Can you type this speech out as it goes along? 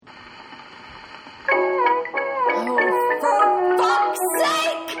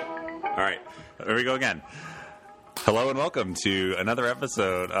There we go again. Hello and welcome to another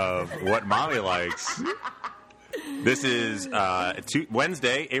episode of What Mommy Likes. This is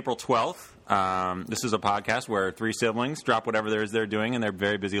Wednesday, April 12th. This is a podcast where three siblings drop whatever there is they're doing in their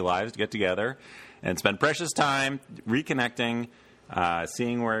very busy lives to get together and spend precious time reconnecting,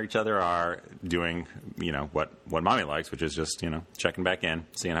 seeing where each other are, doing, what Mommy likes, which is just, checking back in,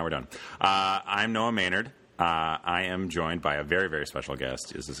 seeing how we're doing. I'm Noah Maynard. I am joined by a very, very special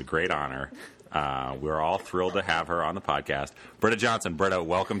guest. This is a great honor. We're all thrilled to have her on the podcast. Britta Johnson. Britta,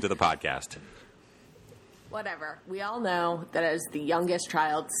 welcome to the podcast. Whatever. We all know that as the youngest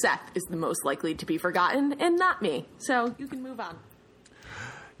child, Seth is the most likely to be forgotten, and not me. So you can move on.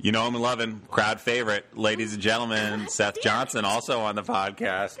 You know him and love him. Crowd favorite, ladies and gentlemen, Seth Johnson, also on the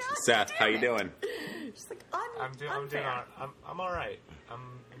podcast. Seth, how you doing? Just like I'm doing all right. I'm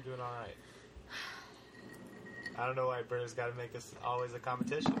doing all right. I don't know why Britta's got to make this always a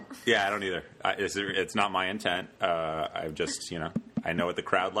competition. Yeah, I don't either. It's not my intent. I just, I know what the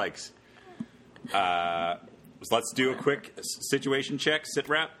crowd likes. So let's do a quick situation check, sit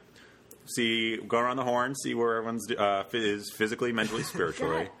rep. Go around the horn, see where everyone's is physically, mentally,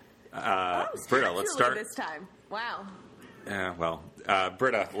 spiritually. Britta, let's start this time. Wow.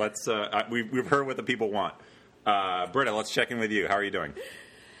 Britta, let's. We've heard what the people want. Britta, let's check in with you. How are you doing?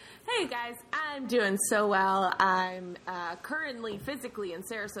 Hey guys, I'm doing so well. I'm currently physically in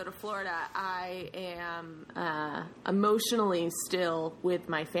Sarasota, Florida. I am emotionally still with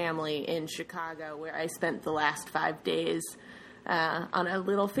my family in Chicago, where I spent the last 5 days on a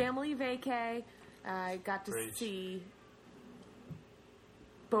little family vacay. I got to see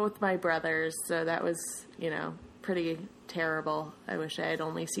both my brothers, so that was, pretty terrible. I wish I had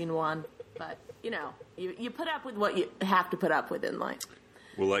only seen one, but, you put up with what you have to put up with in life.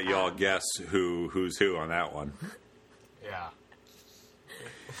 We'll let you all guess who's who on that one. Yeah.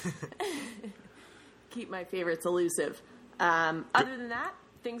 Keep my favorites elusive. Other than that,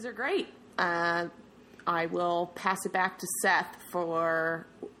 things are great. I will pass it back to Seth or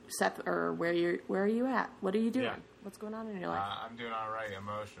where are you at? What are you doing? Yeah. What's going on in your life? I'm doing all right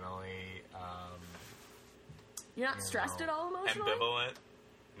emotionally. You're not stressed at all emotionally? Ambivalent?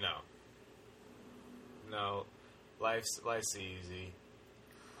 No. Life's easy.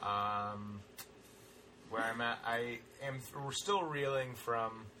 Where I'm at, we're still reeling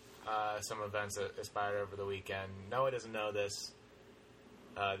from some events that aspired over the weekend. Noah doesn't know this,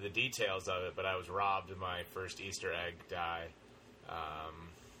 the details of it, but I was robbed of my first Easter egg die.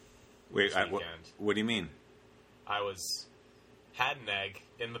 Wait, what do you mean? I had an egg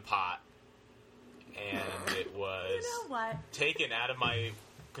in the pot, and it was taken out of my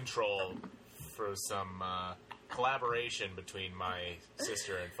control for some collaboration between my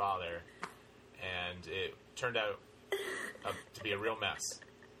sister and father, and it turned out to be a real mess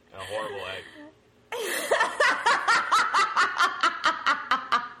and a horrible egg.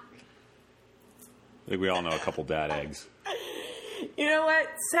 I think we all know a couple bad eggs. You know what?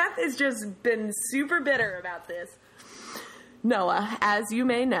 Seth has just been super bitter about this. Noah, as you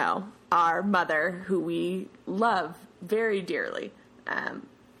may know, our mother, who we love very dearly,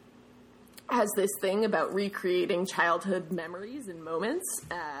 has this thing about recreating childhood memories and moments.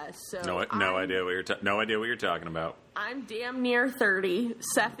 No idea what you're talking about. I'm damn near 30.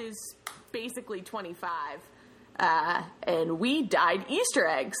 Seth is basically 25. And we dyed Easter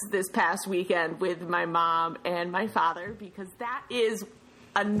eggs this past weekend with my mom and my father, because that is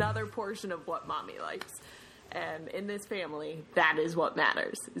another portion of what mommy likes. And in this family, that is what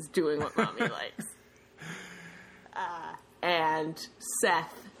matters, is doing what mommy likes. And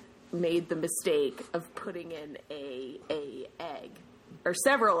Seth made the mistake of putting in a egg, or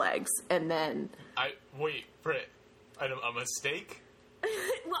several eggs, and then... Wait, Britt, a mistake?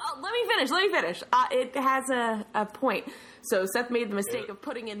 Well, let me finish. It has a point. So Seth made the mistake of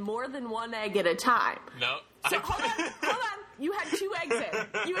putting in more than one egg at a time. No. So hold on. You had 2 eggs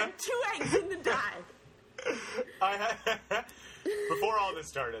in. You had 2 eggs in the die. Before all this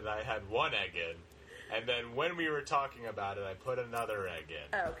started, I had 1 egg in. And then when we were talking about it, I put another egg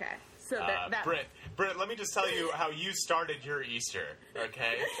in. Okay. So that Britt, let me just tell you how you started your Easter,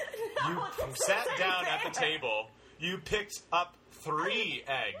 okay? You sat down at the table, you picked up 3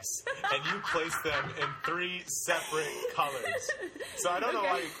 eggs, and you placed them in 3 separate colors. So I don't know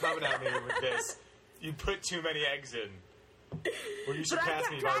why you're coming at me with this. You put too many eggs in. Well, you surpassed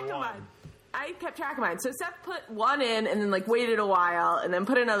me by 1. I kept track of mine. So Seth put 1 in and then waited a while and then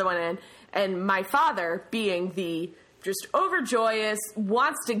put another one in. And my father, being the just overjoyous,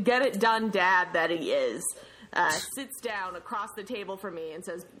 wants to get it done dad that he is, sits down across the table from me and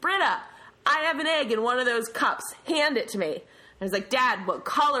says, "Britta, I have an egg in one of those cups. Hand it to me." I was like, Dad, what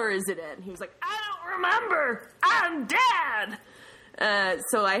color is it in? He was like, I don't remember. I'm Dad.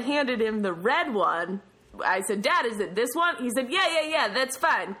 So I handed him the red one. I said, Dad, is it this one? He said, yeah, that's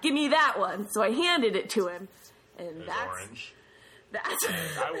fine. Give me that one. So I handed it to him. And that's orange. That's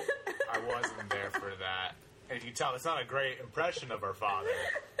I wasn't there for that. And you can tell it's not a great impression of our father.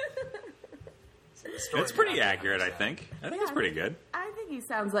 It's pretty accurate, I think. I think it's pretty good. I think he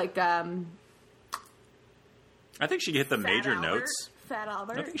sounds like I think she hit the major Albert. notes. Fat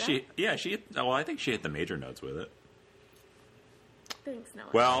Albert. I think she hit, I think she hit the major notes with it. Thanks, Noah.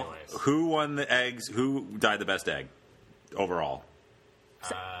 Well, Anyways. who won the eggs? Who died the best egg overall?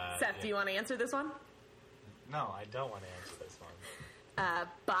 Seth, do you want to answer this one? No, I don't want to answer this one.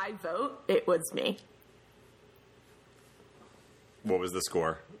 By vote, it was me. What was the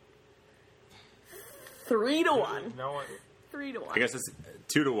score? 3-1. No one. 3-1. I guess it's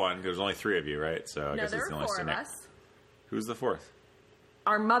 2-1. There's only 3 of you, right? So I No, guess there it's the were only 4 of scenario. us. Who's the 4th?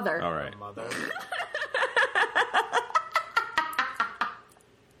 Our mother. All right. Mother.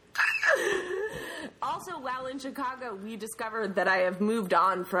 Also, while in Chicago, we discovered that I have moved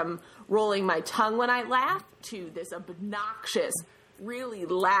on from rolling my tongue when I laugh to this obnoxious, really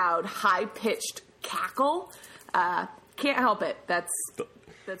loud, high-pitched cackle. Can't help it. That's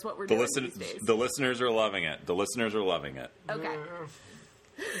what we're doing these days. The listeners are loving it. The listeners are loving it. Okay.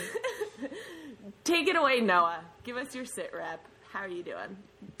 Take it away, Noah. Give us your sit rep. How are you doing?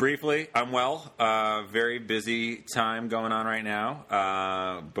 Briefly, I'm well. Very busy time going on right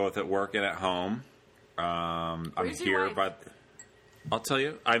now, both at work and at home. I'm Where's here your wife? I'll tell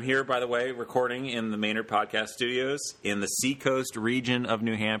you. I'm here, by the way, recording in the Maynard Podcast Studios in the Seacoast region of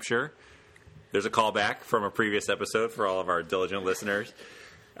New Hampshire. There's a callback from a previous episode for all of our diligent listeners.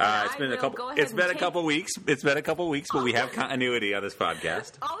 It's been a couple. It's been a couple weeks. It's been a couple weeks, but we have continuity on this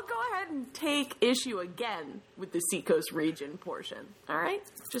podcast. I'll go ahead and take issue again with the Seacoast region portion. All right?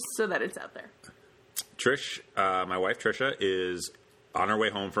 Just so that it's out there. Trish, my wife Trisha, is on her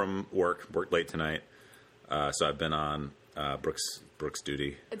way home from work. Worked late tonight, so I've been on Brooks'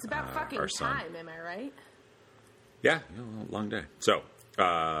 duty. It's about fucking our son. time, am I right? Yeah, long day. So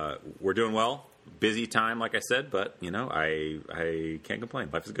we're doing well. Busy time, like I said, but I can't complain.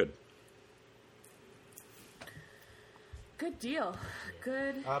 Life is good. Good deal.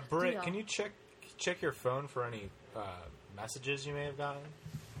 Good Britt, deal. can you check your phone for any messages you may have gotten?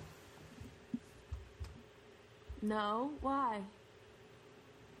 No? Why?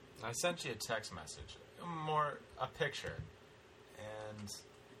 I sent you a text message, a picture, and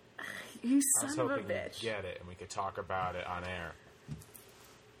You I was son of a hoping you'd bitch. get it and we could talk about it on air.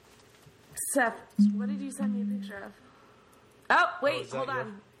 Seth, what did you send me a picture of? Oh, wait, is that hold your-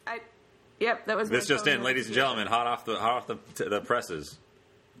 on. Yep, that was my This just phone in, ladies and notification. gentlemen, hot off the presses.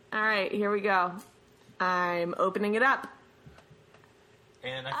 All right, here we go. I'm opening it up.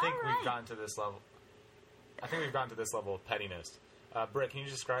 And I think All right. we've gotten to this level. I think we've gotten to this level of pettiness. Britt, can you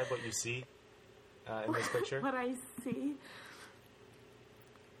describe what you see in this picture? What I see?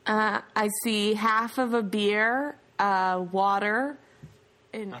 I see half of a beer, water,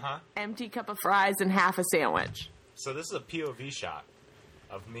 an empty cup of fries, and half a sandwich. So this is a POV shot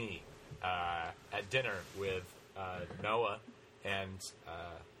of me at dinner with Noah and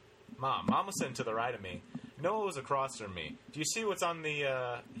Mom. Mom was sitting to the right of me. Noah was across from me. Do you see what's on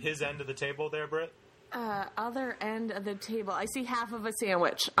the his end of the table there, Britt? Other end of the table. I see half of a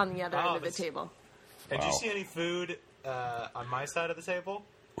sandwich on the other end of the table. And do you see any food on my side of the table?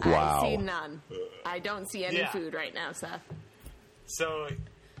 I see none. I don't see any Yeah. food right now, Seth. So,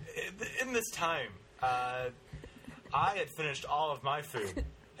 in this time, I had finished all of my food,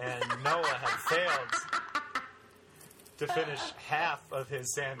 and Noah had failed to finish half of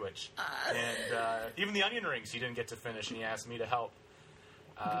his sandwich. And even the onion rings he didn't get to finish, and he asked me to help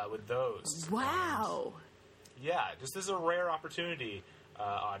with those. Wow. And, yeah, just as a rare opportunity,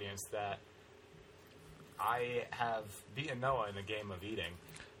 audience, that I have beaten Noah in a game of eating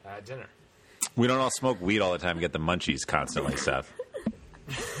at dinner. We don't all smoke weed all the time and get the munchies constantly, Seth.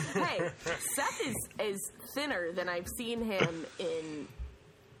 Hey, Seth is thinner than I've seen him in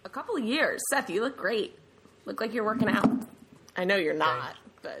a couple of years. Seth, you look great. Look like you're working out. I know you're not,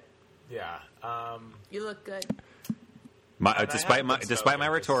 but Yeah. you look good. Despite my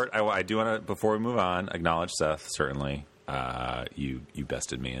so, retort, I do want to, before we move on, acknowledge Seth. Certainly, you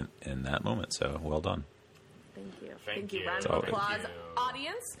bested me in that moment. So well done. Thank you. Thank you. Round Thank of applause, you.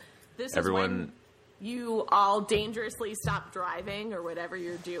 audience. This Everyone- is when you all dangerously stop driving or whatever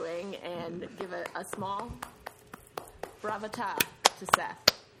you're doing and give a small bravata to Seth.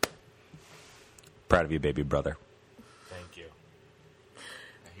 Proud of you, baby brother. Thank you.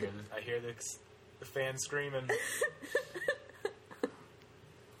 I hear the fans screaming.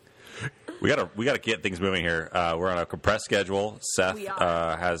 We gotta get things moving here. We're on a compressed schedule. Seth We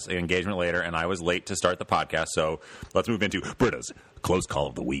are. has an engagement later, and I was late to start the podcast. So let's move into Britta's close call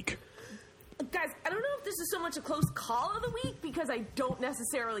of the week. Guys, I don't know if this is so much a close call of the week because I don't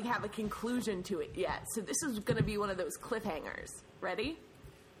necessarily have a conclusion to it yet. So this is going to be one of those cliffhangers. Ready?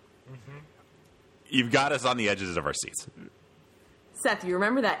 You've got us on the edges of our seats. Seth, you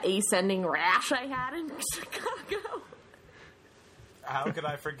remember that ascending rash I had in Chicago? How could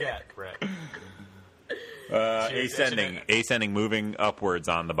I forget, Brett? Ascending, moving upwards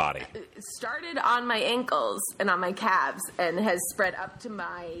on the body. It started on my ankles and on my calves and has spread up to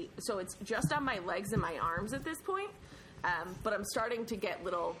my... So it's just on my legs and my arms at this point. But I'm starting to get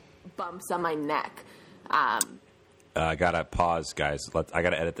little bumps on my neck. I gotta pause, guys. I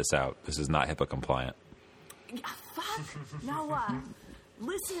gotta edit this out. This is not HIPAA compliant. Yeah, fuck, Noah.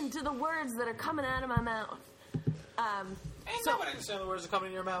 Listen to the words that are coming out of my mouth. Ain't nobody understand the words that come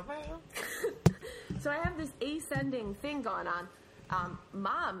in your mouth, man. So I have this ascending thing going on.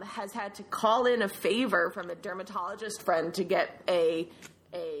 Mom has had to call in a favor from a dermatologist friend to get a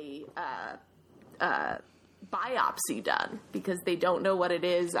biopsy done because they don't know what it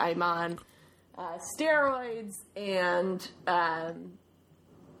is. I'm on steroids and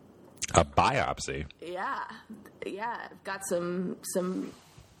A biopsy? yeah, I've got some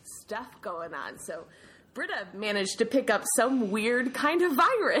stuff going on. So Britta managed to pick up some weird kind of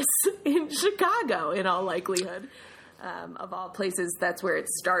virus in Chicago, in all likelihood. Of all places, that's where it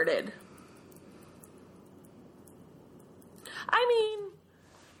started. I mean,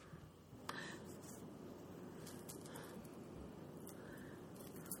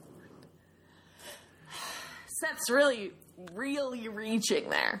 Seth's really reaching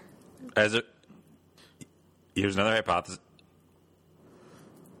there. Here's another hypothesis.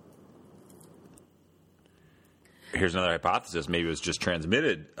 Maybe it was just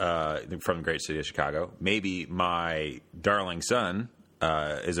transmitted from the great city of Chicago. Maybe my darling son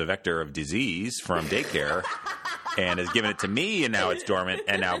is a vector of disease from daycare and has given it to me, and now it's dormant.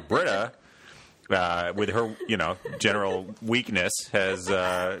 And now Britta, with her, general weakness, has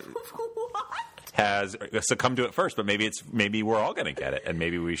succumbed to it first. But maybe we're all going to get it, and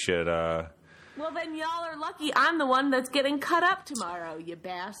maybe we should. Well, then y'all are lucky I'm the one that's getting cut up tomorrow, you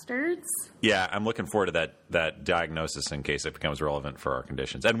bastards. Yeah, I'm looking forward to that diagnosis in case it becomes relevant for our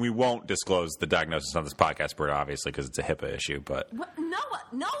conditions. And we won't disclose the diagnosis on this podcast, Britta, obviously, because it's a HIPAA issue. But What? No,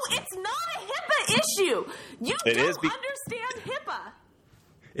 it's not a HIPAA issue. You It don't is understand HIPAA.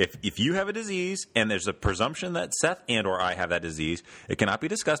 if you have a disease and there's a presumption that Seth and or I have that disease, it cannot be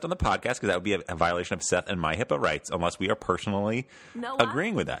discussed on the podcast because that would be a violation of Seth and my HIPAA rights unless we are personally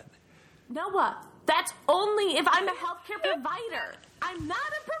agreeing with that. Noah, that's only if I'm a healthcare provider. I'm not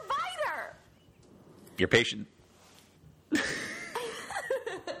a provider. Your patient.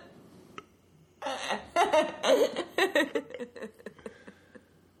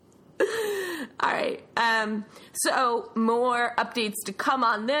 All right. So more updates to come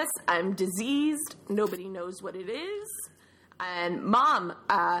on this. I'm diseased. Nobody knows what it is. And Mom,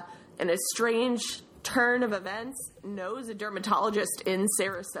 in a strange turn of events, knows a dermatologist in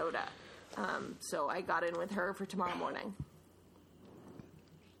Sarasota. So I got in with her for tomorrow morning.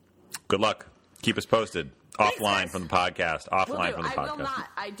 Good luck. Keep us posted. Thanks, Offline guys. from the podcast. Offline from the podcast. I will not.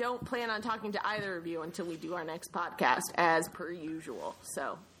 I don't plan on talking to either of you until we do our next podcast, as per usual.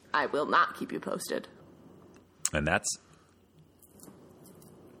 So I will not keep you posted. And that's...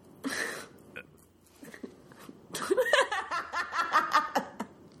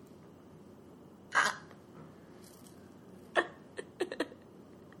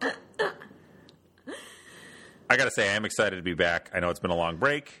 I got to say, I am excited to be back. I know it's been a long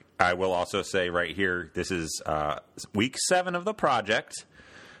break. I will also say right here, this is week 7 of the project,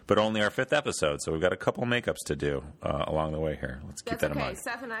 but only our 5th episode. So we've got a couple makeups to do along the way here. Let's keep that in mind.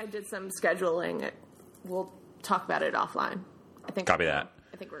 Seth and I did some scheduling. We'll talk about it offline. Copy that.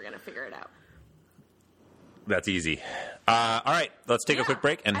 I think we're going to figure it out. That's easy. All right, let's take a quick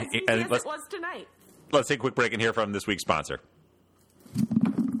break as easy as it was tonight. Let's take a quick break and hear from this week's sponsor.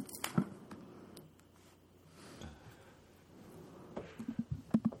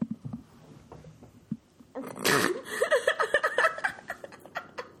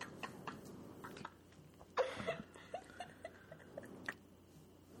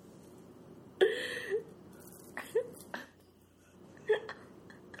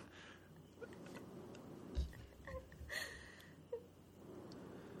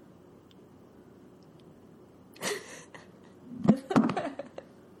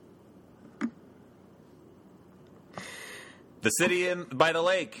 The city by the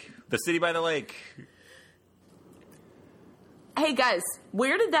lake. The city by the lake. Hey, guys,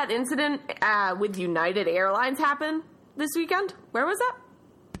 where did that incident with United Airlines happen this weekend? Where was that?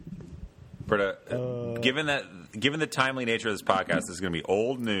 Britta, given the timely nature of this podcast, this is going to be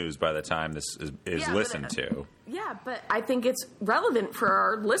old news by the time this is listened to. Yeah, but I think it's relevant for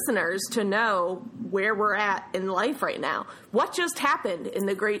our listeners to know where we're at in life right now. What just happened in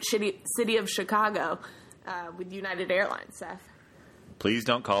the great city of Chicago with United Airlines, Seth? Please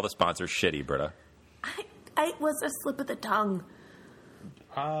don't call the sponsor shitty, Britta. It was a slip of the tongue.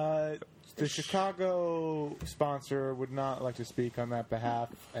 The Chicago sponsor would not like to speak on that behalf,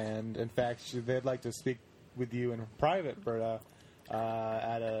 and in fact, they'd like to speak with you in private, Britta,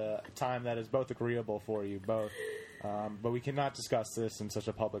 at a time that is both agreeable for you both. But we cannot discuss this in such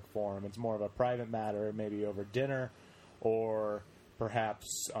a public forum. It's more of a private matter, maybe over dinner, or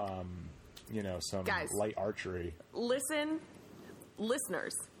perhaps, some Guys, light archery.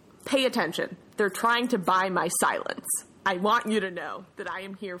 Listeners, pay attention. They're trying to buy my silence. I want you to know that I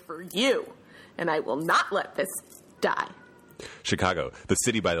am here for you, and I will not let this die. Chicago, the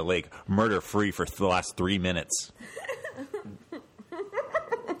city by the lake, murder-free for the last 3 minutes.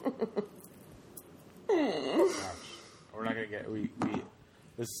 We're not going to get...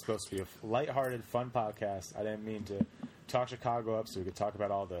 This is supposed to be a lighthearted, fun podcast. I didn't mean to talk Chicago up so we could talk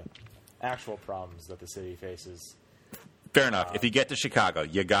about all the actual problems that the city faces. Fair enough. If you get to Chicago,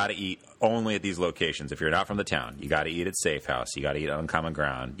 you got to eat only at these locations. If you're not from the town, you got to eat at Safe House. You got to eat at Uncommon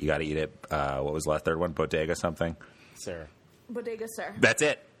Ground. You got to eat at, what was the third one? Bodega something? Sarah. Bodega, sir. That's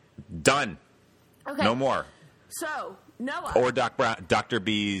it. Done. Okay. No more. So, Noah. Or Dr.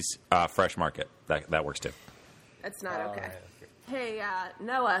 B's Fresh Market. That works too. That's not okay. Hey,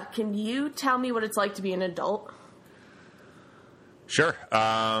 Noah, can you tell me what it's like to be an adult? Sure.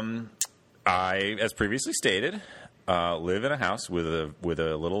 I, as previously stated, live in a house with a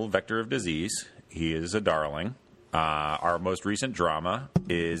little vector of disease. He is a darling. Our most recent drama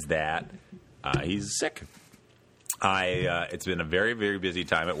is that he's sick. It's been a very, very busy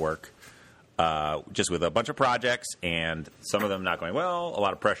time at work, just with a bunch of projects, and some of them not going well, a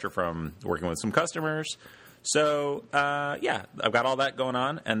lot of pressure from working with some customers. So, I've got all that going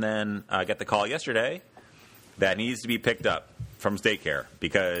on, and then I got the call yesterday that needs to be picked up from daycare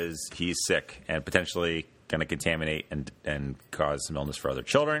because he's sick and potentially going to contaminate and cause some illness for other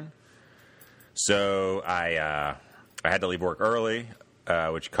children. So I had to leave work early,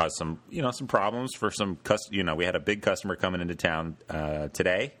 which caused some problems for some we had a big customer coming into town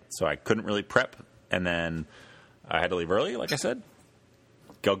today, so I couldn't really prep, and then I had to leave early, like I said.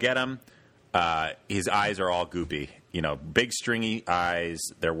 Go get him. His eyes are all goopy, big stringy eyes.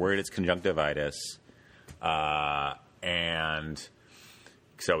 They're worried it's conjunctivitis, and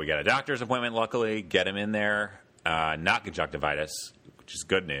so we got a doctor's appointment, luckily, get him in there. Not conjunctivitis, which is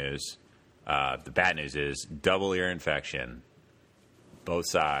good news. The bad news is double ear infection, both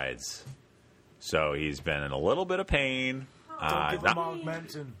sides. So he's been in a little bit of pain. Don't give him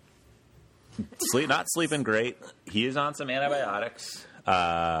Augmentin. Not sleeping great. He is on some antibiotics,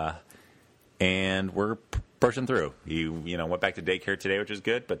 and we're pushing through. He, went back to daycare today, which is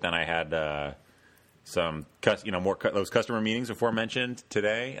good, but then I had... some those customer meetings aforementioned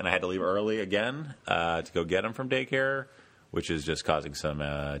today, and I had to leave early again to go get him from daycare, which is just causing some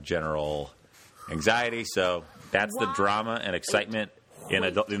general anxiety. So that's the drama and excitement in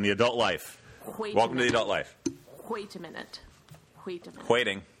the adult life. Welcome to the adult life. Wait a minute.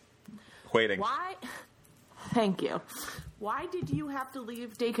 Waiting. Why? Thank you. Why did you have to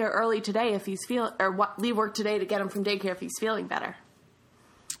leave daycare early today if he's leave work today to get him from daycare if he's feeling better?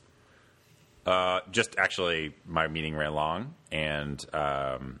 Just actually, my meeting ran long, and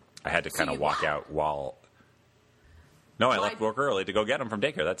I had to kind of walk out while... No, I left work early to go get him from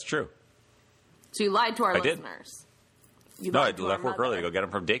daycare. That's true. So you lied to our listeners. I left work early to go get him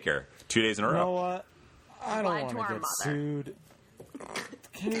from daycare 2 days in a row. You know what? I don't want to get sued.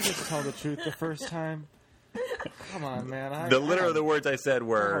 Can you just tell the truth the first time? Come on, man. Literally the words I said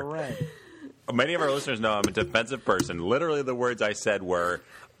were... Many of our listeners know I'm a defensive person. Literally the words I said were...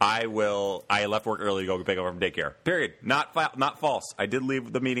 I left work early to go pick him up from daycare. Period. Not false. I did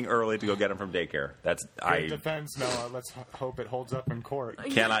leave the meeting early to go get him from daycare. That's Great defense, Noah. Let's hope it holds up in court.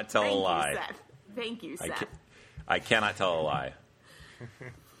 Cannot tell a lie. Thank you, Seth. I cannot tell a lie.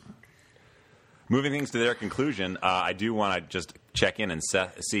 Moving things to their conclusion, I do want to just check in and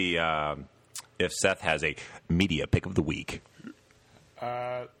see if Seth has a media pick of the week.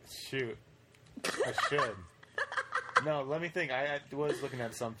 Shoot. I should. No, let me think. I was looking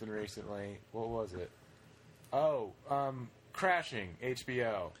at something recently. What was it? Oh, Crashing,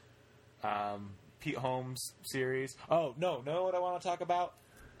 HBO. Pete Holmes series. Oh, no. Know what I want to talk about?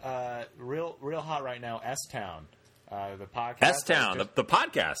 Real hot right now, S-Town. The podcast. S-Town, the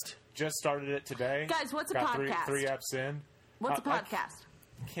podcast. Just started it today. Guys, what's a Got podcast? Three eps in. What's a podcast?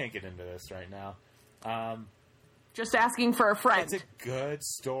 Can't get into this right now. Just asking for a friend. It's a good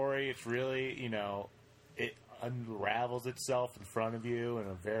story. It's really, it unravels itself in front of you in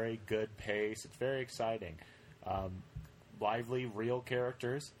a very good pace. It's very exciting. Lively, real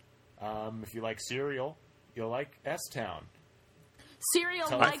characters. If you like cereal, you'll like S-Town. Cereal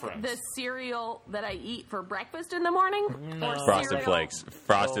Tell like friends. the cereal that I eat for breakfast in the morning? No. Or Frosted cereal- Flakes.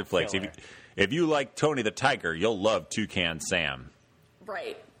 Frosted Oh, Flakes. killer. If you like Tony the Tiger, you'll love Toucan Sam.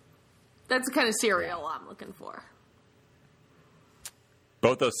 Right. That's the kind of cereal I'm looking for.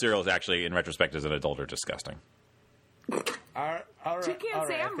 Both those cereals, actually, in retrospect, as an adult, are disgusting. All right, Toucan I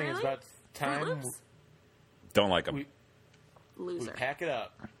Sam, think really? it's about Fruit time Loops? Don't like them. we Loser. pack it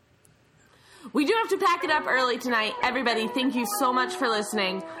up. We do have to pack it up early tonight. Everybody, thank you so much for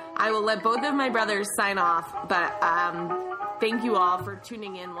listening. I will let both of my brothers sign off, but thank you all for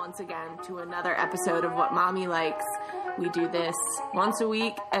tuning in once again to another episode of What Mommy Likes. We do this once a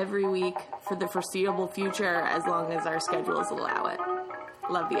week, every week, for the foreseeable future, as long as our schedules allow it.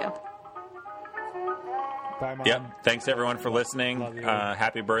 Love you. Bye, Mom. Yep. Thanks, everyone, for listening. Love you.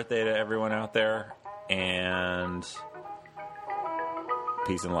 Happy birthday to everyone out there. And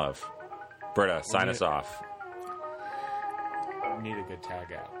peace and love. Britta, sign us off. We need a good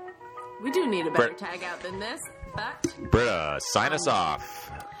tag out. We do need a better Brett. tag out than this, but Britta, sign us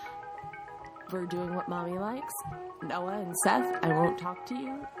off. we're doing What Mommy Likes. Noah and Seth, I won't talk to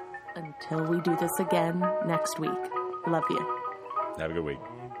you until we do this again next week. Love you. Have a good week.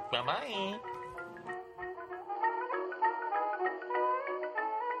 Bye-bye.